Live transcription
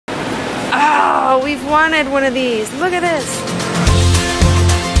Oh, we've wanted one of these. Look at this.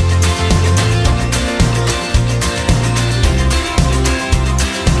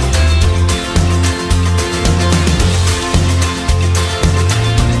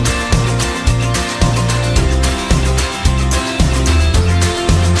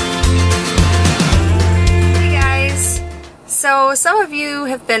 So some of you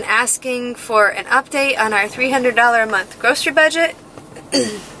have been asking for an update on our $300 a month grocery budget.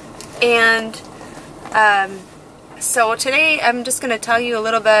 And so today I'm just going to tell you a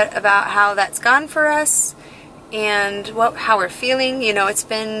little bit about how that's gone for us and how we're feeling. You know, it's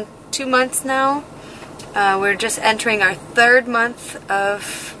been 2 months now. We're just entering our 3rd month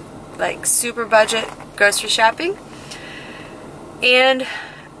of like super budget grocery shopping. And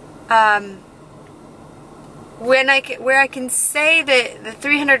where I can say that the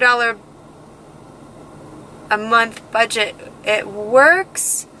 $300 a month budget, it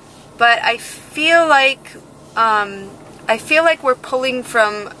works, but I feel like we're pulling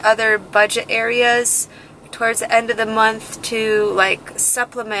from other budget areas towards the end of the month to like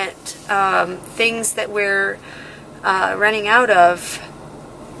supplement things that we're running out of.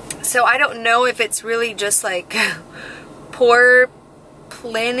 So I don't know if it's really just like poor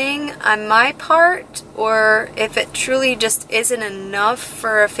planning on my part, or if it truly just isn't enough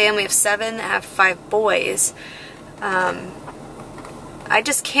for a family of 7 to have 5 boys. I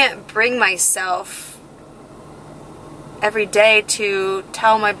just can't bring myself every day to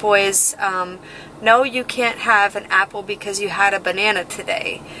tell my boys, no, you can't have an apple because you had a banana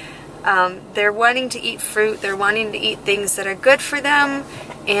today. They're wanting to eat fruit, they're wanting to eat things that are good for them,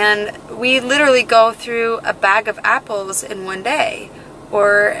 and we literally go through a bag of apples in one day,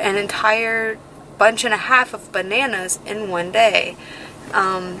 or an entire bunch and a half of bananas in one day.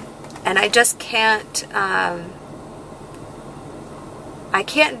 And I just can't, I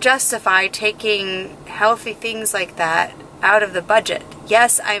can't justify taking healthy things like that out of the budget.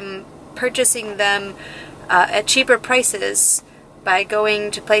 Yes, I'm purchasing them at cheaper prices by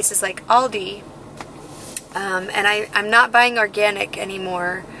going to places like Aldi, and I'm not buying organic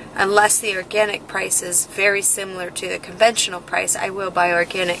anymore. Unless the organic price is very similar to the conventional price, I will buy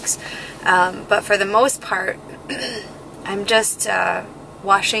organics. But for the most part, I'm just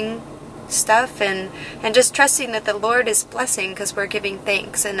washing stuff and just trusting that the Lord is blessing, because we're giving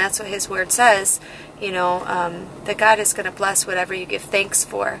thanks, and that's what His Word says. You know, that God is going to bless whatever you give thanks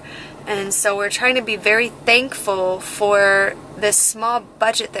for. And so we're trying to be very thankful for this small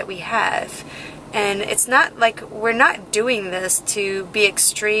budget that we have. And it's not like we're not doing this to be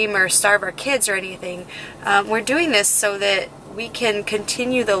extreme or starve our kids or anything. We're doing this so that we can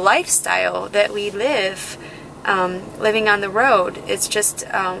continue the lifestyle that we live, living on the road. It's just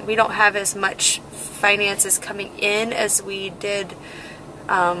we don't have as much finances coming in as we did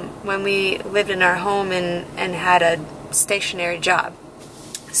when we lived in our home and had a stationary job.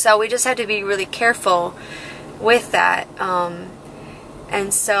 So we just have to be really careful with that.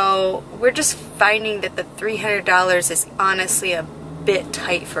 And so we're just finding that the $300 is honestly a bit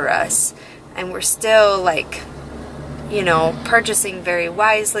tight for us. And we're still like, you know, purchasing very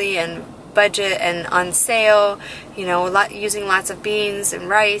wisely and budget and on sale, you know, using lots of beans and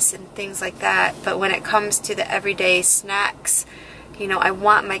rice and things like that. But when it comes to the everyday snacks, you know, I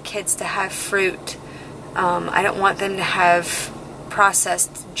want my kids to have fruit. I don't want them to have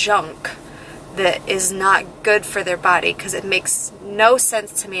processed junk that is not good for their body, because it makes no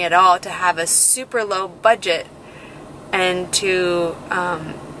sense to me at all to have a super low budget and to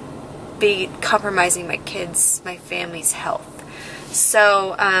be compromising my kids, my family's health.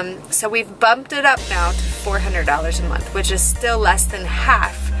 So so we've bumped it up now to $400 a month, which is still less than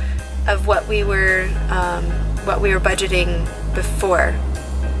half of what we were budgeting before.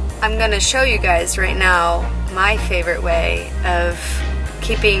 I'm going to show you guys right now my favorite way of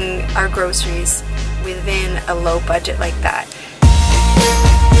keeping our groceries within a low budget like that.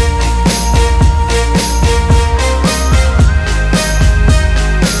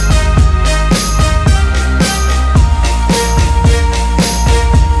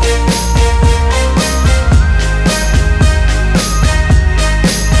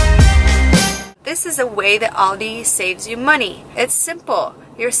 This is a way that Aldi saves you money. It's simple.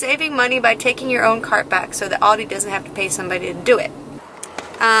 You're saving money by taking your own cart back so that Aldi doesn't have to pay somebody to do it.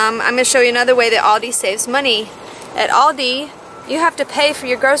 I'm going to show you another way that Aldi saves money. At Aldi, you have to pay for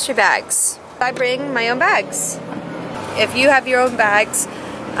your grocery bags. I bring my own bags. If you have your own bags,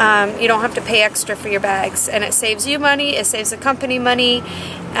 You don't have to pay extra for your bags, and it saves you money, it saves the company money.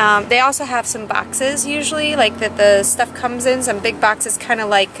 They also have some boxes usually, like that the stuff comes in, some big boxes, kind of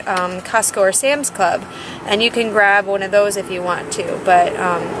like Costco or Sam's Club, and you can grab one of those if you want to, but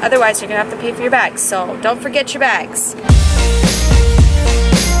otherwise you're going to have to pay for your bags, so don't forget your bags.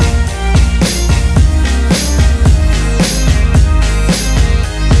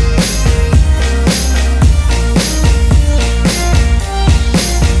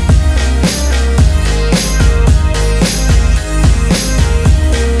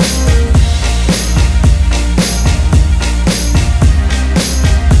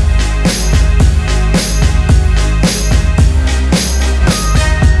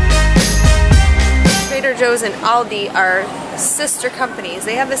 Joe's and Aldi are sister companies.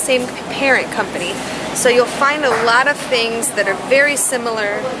 They have the same parent company. So you'll find a lot of things that are very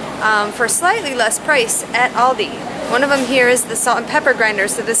similar for slightly less price at Aldi. One of them here is the salt and pepper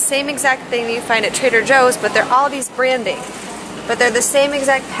grinders. They're the same exact thing that you find at Trader Joe's, but they're Aldi's branding. But they're the same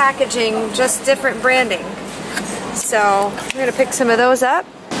exact packaging, just different branding. So I'm going to pick some of those up.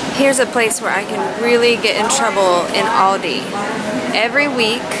 Here's a place where I can really get in trouble in Aldi. Every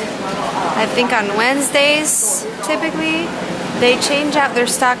week, I think on Wednesdays, typically, they change out their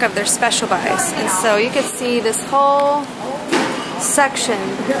stock of their special buys. And so you can see this whole section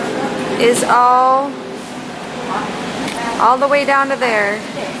is all the way down to there,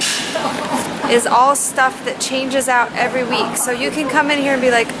 is all stuff that changes out every week. So you can come in here and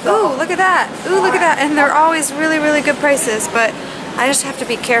be like, ooh, look at that, ooh, look at that. And they're always really, really good prices, but I just have to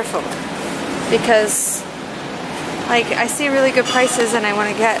be careful because like I see really good prices and I want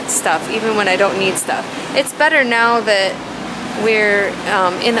to get stuff even when I don't need stuff. It's better now that we're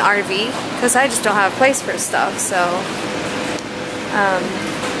in the RV because I just don't have a place for stuff. So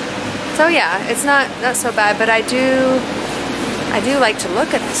yeah, it's not so bad, but I do like to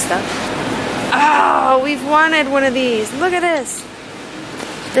look at the stuff. Oh, we've wanted one of these. Look at this.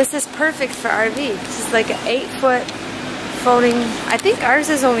 This is perfect for RV. This is like an 8-foot folding. I think ours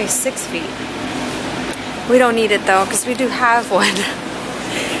is only 6 feet. We don't need it though, because we do have one.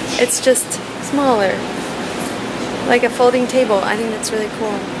 It's just smaller. Like a folding table. I think that's really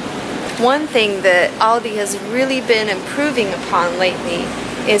cool. One thing that Aldi has really been improving upon lately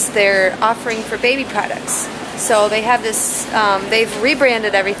is their offering for baby products. So they have this, they've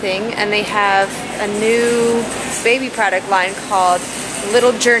rebranded everything, and they have a new baby product line called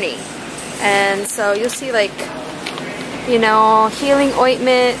Little Journey. And so you'll see, like, you know, healing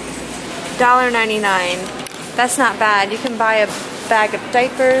ointment, $1.99. That's not bad. You can buy a bag of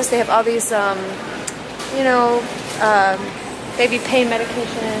diapers. They have all these, you know, baby pain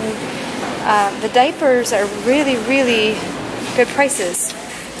medication. The diapers are really, really good prices.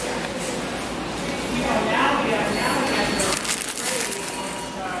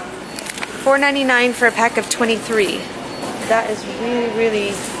 $4.99 for a pack of 23. That is really,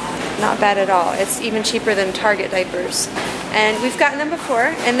 really not bad at all. It's even cheaper than Target diapers. And we've gotten them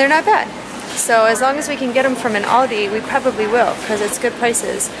before, and they're not bad. So as long as we can get them from an Aldi, we probably will, because it's good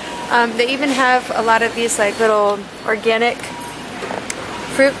prices. They even have a lot of these like little organic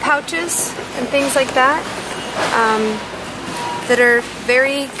fruit pouches and things like that that are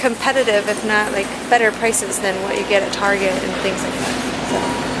very competitive, if not like better prices than what you get at Target and things like that. So,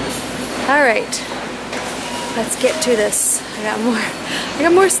 all right, let's get to this. I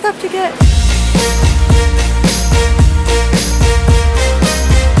got more stuff to get.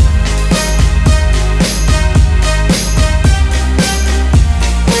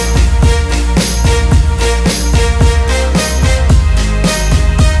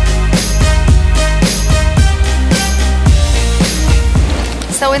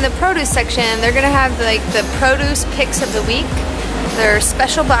 So in the produce section, they're gonna have like the produce picks of the week. They're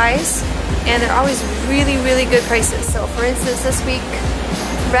special buys, and they're always really, really good prices. So for instance, this week,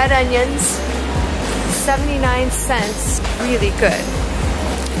 red onions, 79 cents, really good.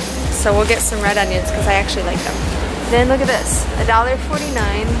 So we'll get some red onions because I actually like them. Then look at this,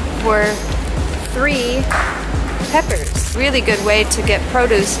 $1.49 for 3 peppers. Really good way to get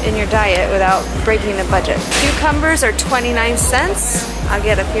produce in your diet without breaking the budget. Cucumbers are 29 cents. I'll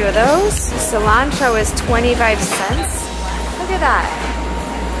get a few of those. Cilantro is 25 cents. Look at that.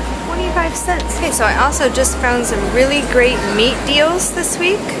 25 cents. Okay, so I also just found some really great meat deals this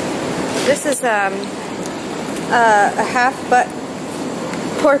week. This is a half-butt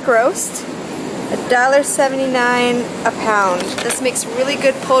pork roast. $1.79 a pound. This makes really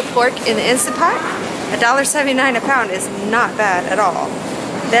good pulled pork in the Instant Pot. $1.79 a pound is not bad at all.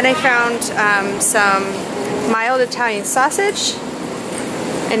 Then I found some mild Italian sausage.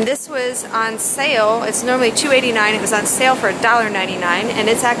 And this was on sale. It's normally $2.89. It was on sale for $1.99, and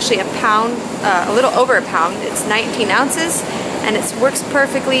it's actually a pound, a little over a pound. It's 19 ounces, and it works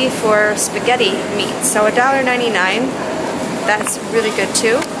perfectly for spaghetti meat. So $1.99, that's really good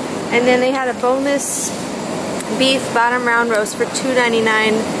too. And then they had a boneless beef bottom round roast for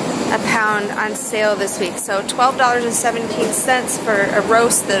 $2.99 a pound on sale this week. So $12.17 for a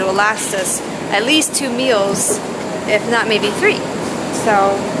roast that will last us at least 2 meals, if not maybe 3.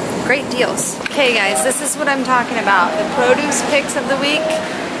 So great deals. Okay guys, this is what I'm talking about. The produce picks of the week.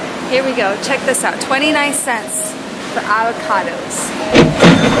 Here we go. Check this out. 29 cents for avocados.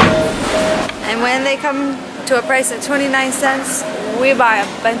 And when they come to a price of 29 cents, we buy a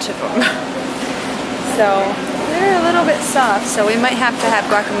bunch of them. So they're a little bit soft, so we might have to have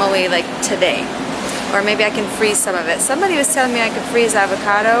guacamole like today. Or maybe I can freeze some of it. Somebody was telling me I could freeze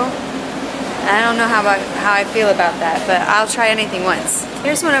avocado. I don't know how I feel about that, but I'll try anything once.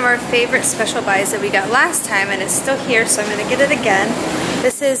 Here's one of our favorite special buys that we got last time, and it's still here, so I'm going to get it again.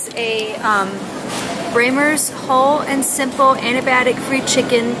 This is a Bramer's Whole and Simple Antibiotic-Free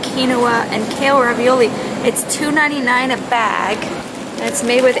Chicken, Quinoa, and Kale Ravioli. It's $2.99 a bag, and it's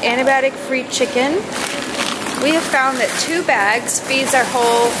made with antibiotic-free chicken. We have found that 2 bags feeds our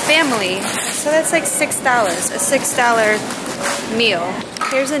whole family, so that's like $6, a $6 meal.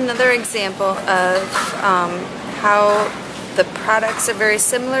 Here's another example of how the products are very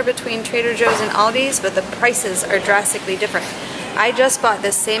similar between Trader Joe's and Aldi's, but the prices are drastically different. I just bought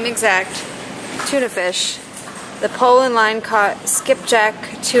this same exact tuna fish, the pole and line caught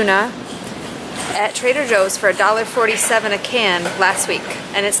skipjack tuna, at Trader Joe's for $1.47 a can last week,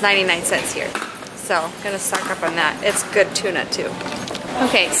 and it's 99 cents here. So I'm gonna stock up on that. It's good tuna too.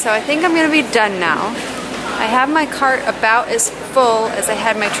 Okay, so I think I'm gonna be done now. I have my cart about as full as I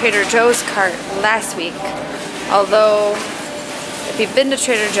had my Trader Joe's cart last week. Although, if you've been to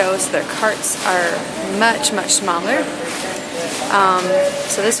Trader Joe's, their carts are much, much smaller.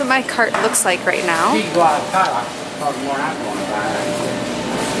 So this is what my cart looks like right now. You can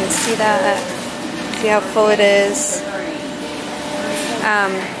see that. See how full it is.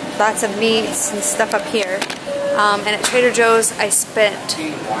 Lots of meats and stuff up here. And at Trader Joe's, I spent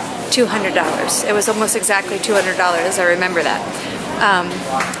 $200. It was almost exactly $200. I remember that.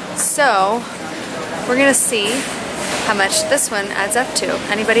 So we're gonna see how much this one adds up to.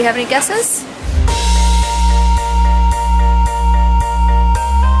 Anybody have any guesses?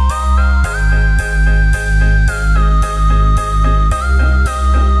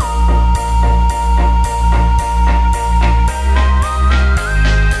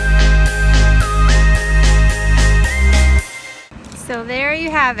 So there you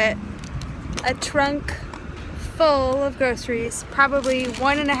have it, a trunk full of groceries, probably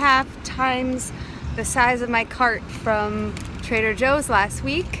 1.5 times the size of my cart from Trader Joe's last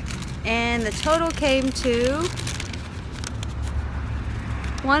week, and the total came to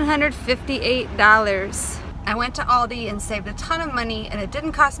 $158. I went to Aldi and saved a ton of money, and it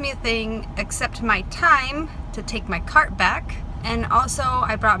didn't cost me a thing except my time to take my cart back, and also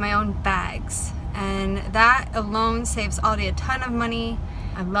I brought my own bags. And that alone saves Aldi a ton of money.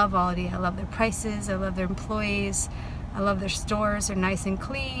 I love Aldi. I love their prices. I love their employees. I love their stores. They're nice and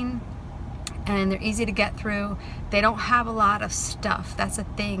clean, and they're easy to get through. They don't have a lot of stuff. That's the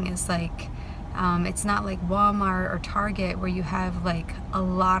thing, is like, it's not like Walmart or Target where you have like a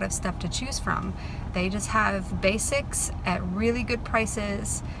lot of stuff to choose from. They just have basics at really good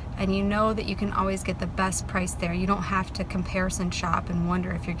prices, and you know that you can always get the best price there. You don't have to comparison shop and wonder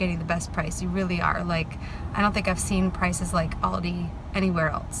if you're getting the best price. You really are. Like, I don't think I've seen prices like Aldi anywhere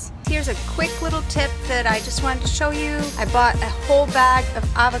else. Here's a quick little tip that I just wanted to show you. I bought a whole bag of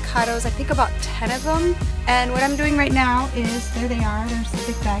avocados, I think about 10 of them. And what I'm doing right now is, there they are, there's the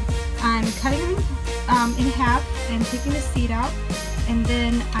big bag. I'm cutting them in half and taking the seed out. And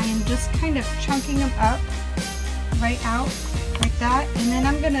then I am just kind of chunking them up right out like that. And then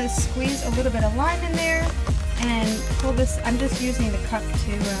I'm gonna squeeze a little bit of lime in there and pull this. I'm just using the cup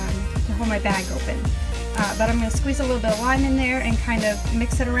to hold my bag open. But I'm gonna squeeze a little bit of lime in there and kind of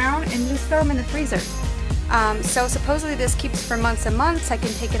mix it around and just throw them in the freezer. So supposedly this keeps for months and months. I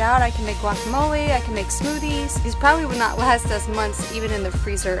can take it out, I can make guacamole, I can make smoothies. These probably will not last us months even in the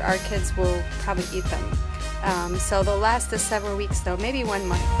freezer. Our kids will probably eat them. So they'll last us several weeks though, maybe 1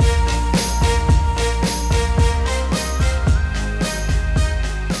 month.